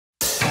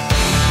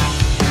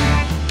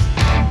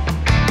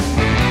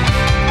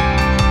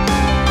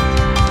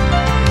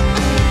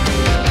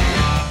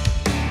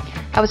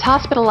I was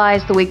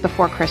hospitalized the week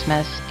before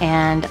Christmas,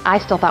 and I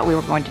still thought we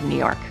were going to New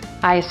York.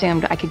 I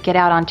assumed I could get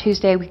out on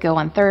Tuesday, we could go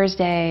on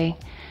Thursday,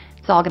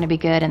 it's all going to be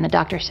good, and the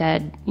doctor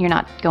said, you're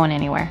not going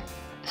anywhere.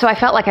 So I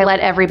felt like I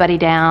let everybody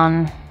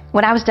down.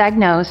 When I was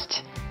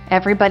diagnosed,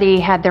 everybody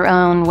had their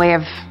own way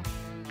of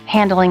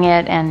handling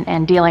it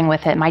and dealing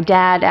with it. My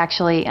dad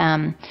actually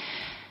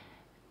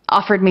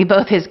offered me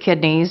both his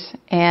kidneys,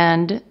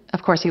 and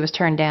of course he was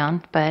turned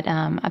down, but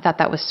I thought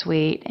that was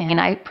sweet, and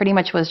I pretty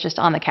much was just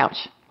on the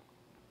couch.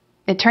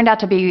 It turned out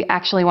to be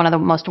actually one of the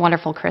most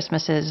wonderful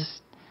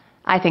Christmases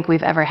I think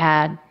we've ever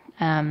had.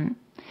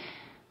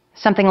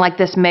 Something like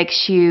this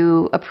makes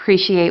you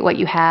appreciate what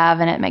you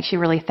have, and it makes you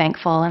really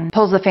thankful and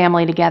pulls the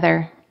family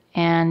together,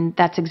 and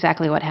that's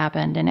exactly what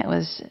happened, and it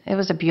was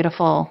a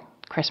beautiful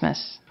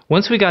Christmas.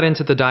 Once we got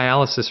into the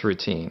dialysis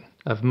routine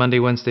of Monday,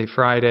 Wednesday,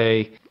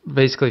 Friday,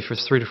 basically for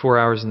 3 to 4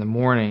 hours in the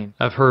morning,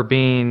 of her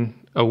being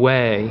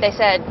away. They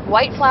said,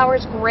 white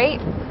flour's great,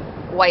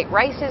 white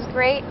rice is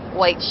great,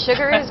 white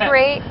sugar is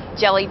great,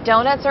 jelly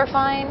donuts are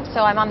fine, so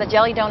I'm on the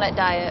jelly donut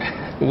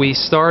diet. We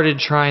started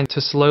trying to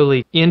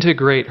slowly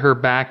integrate her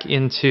back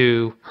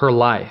into her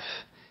life.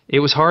 It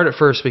was hard at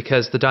first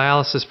because the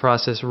dialysis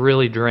process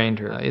really drained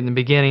her. In the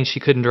beginning, she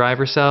couldn't drive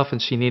herself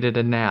and she needed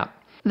a nap.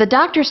 The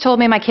doctors told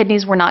me my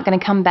kidneys were not going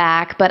to come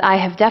back, but I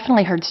have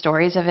definitely heard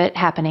stories of it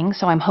happening,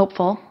 so I'm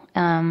hopeful.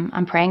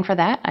 I'm praying for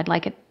that. I'd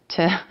like it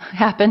to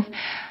happen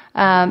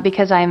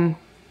because I'm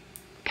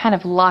kind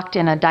of locked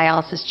in a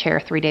dialysis chair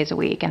 3 days a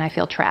week, and I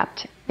feel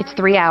trapped. It's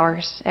 3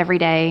 hours every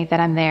day that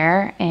I'm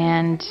there,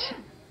 and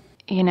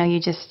you know, you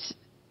just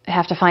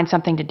have to find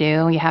something to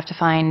do. You have to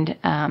find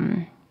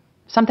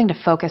something to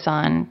focus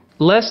on.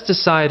 Les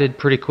decided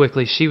pretty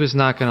quickly she was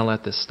not going to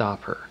let this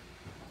stop her.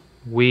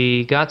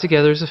 We got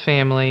together as a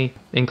family,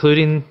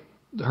 including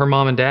her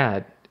mom and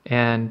dad,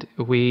 and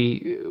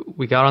we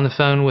got on the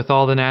phone with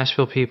all the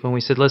Nashville people, and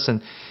we said,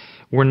 listen,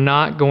 we're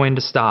not going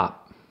to stop.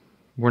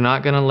 We're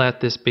not going to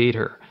let this beat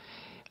her.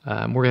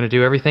 We're going to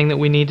do everything that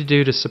we need to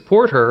do to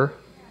support her,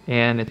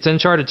 and it's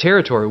uncharted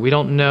territory. We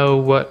don't know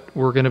what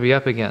we're going to be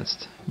up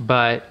against,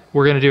 but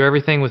we're going to do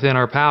everything within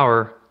our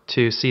power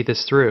to see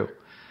this through.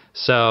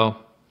 So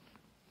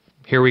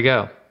here we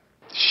go.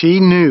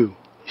 She knew.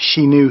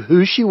 She knew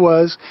who she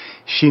was.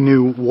 She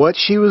knew what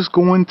she was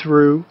going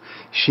through.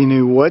 She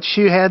knew what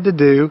she had to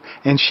do,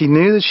 and she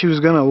knew that she was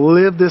going to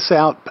live this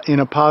out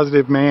in a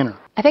positive manner.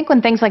 I think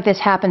when things like this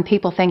happen,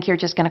 people think you're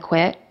just going to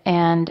quit,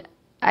 and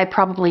I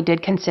probably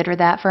did consider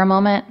that for a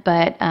moment,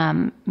 but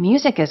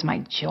music is my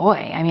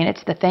joy. I mean,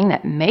 it's the thing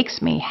that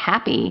makes me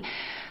happy,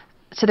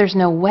 so there's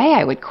no way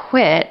I would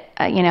quit.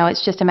 You know,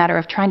 it's just a matter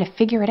of trying to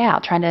figure it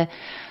out, trying to,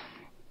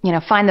 you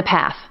know, find the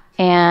path.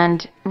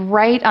 And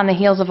right on the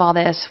heels of all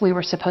this, we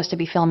were supposed to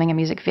be filming a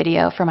music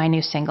video for my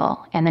new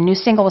single, and the new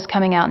single was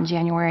coming out in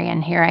January,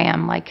 and here I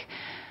am, like,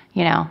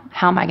 you know,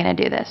 how am I going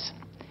to do this?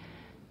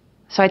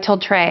 So I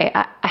told Trey,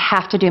 I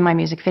have to do my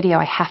music video.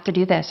 I have to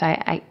do this.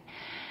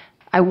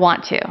 I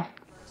want to.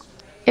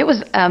 It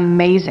was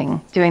amazing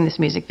doing this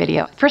music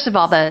video. First of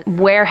all, the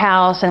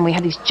warehouse, and we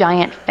had these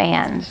giant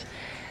fans,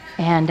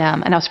 and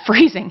I was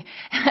freezing,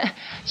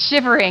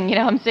 shivering. You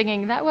know, I'm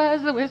singing, that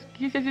was the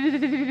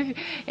whiskey,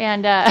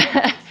 and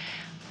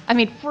I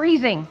mean,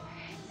 freezing,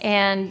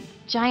 and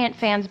giant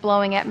fans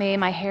blowing at me.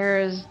 My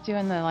hair is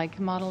doing the like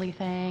model-y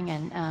thing,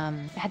 and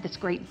I had this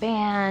great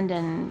band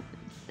and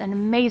an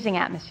amazing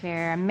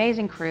atmosphere,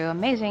 amazing crew,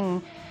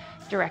 amazing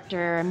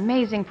director,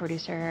 amazing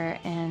producer,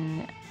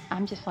 and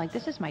I'm just like,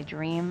 this is my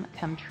dream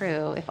come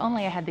true. If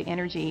only I had the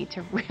energy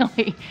to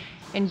really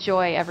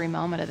enjoy every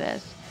moment of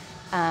this.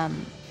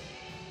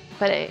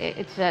 But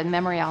it's a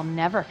memory I'll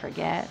never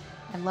forget.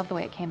 I love the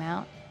way it came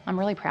out. I'm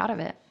really proud of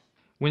it.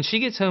 When she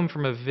gets home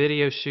from a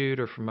video shoot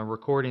or from a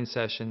recording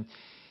session,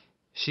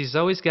 she's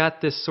always got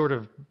this sort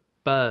of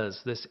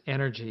buzz, this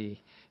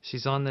energy.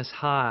 She's on this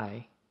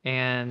high,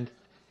 and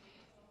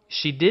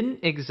she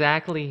didn't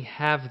exactly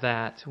have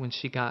that when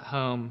she got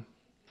home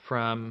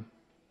from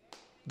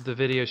the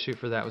video shoot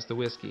for That Was the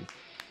Whiskey.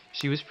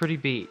 She was pretty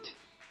beat.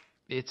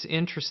 It's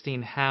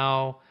interesting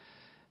how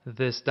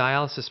this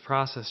dialysis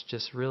process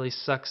just really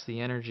sucks the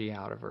energy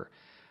out of her.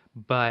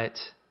 But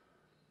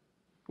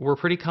we're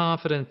pretty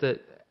confident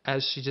that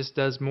as she just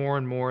does more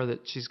and more,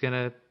 that she's going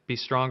to be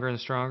stronger and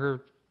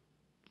stronger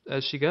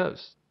as she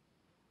goes.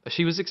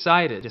 She was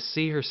excited to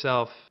see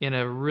herself in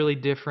a really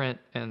different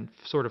and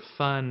sort of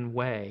fun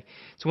way.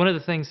 It's one of the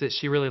things that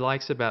she really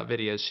likes about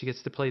videos. She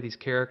gets to play these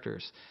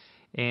characters.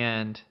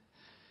 And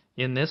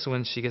in this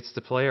one, she gets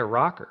to play a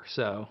rocker.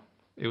 So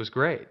it was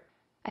great.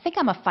 I think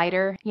I'm a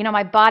fighter. You know,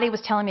 my body was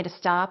telling me to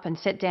stop and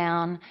sit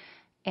down,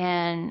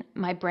 and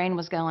my brain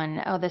was going,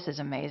 oh, this is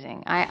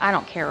amazing. I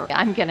don't care.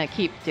 I'm going to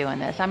keep doing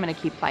this. I'm going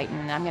to keep fighting.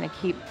 I'm going to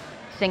keep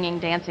singing,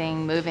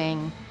 dancing,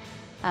 moving.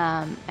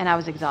 And I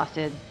was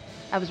exhausted.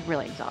 I was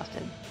really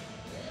exhausted.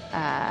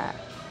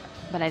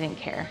 But I didn't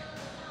care.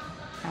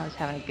 I was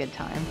having a good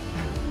time.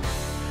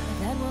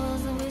 That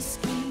was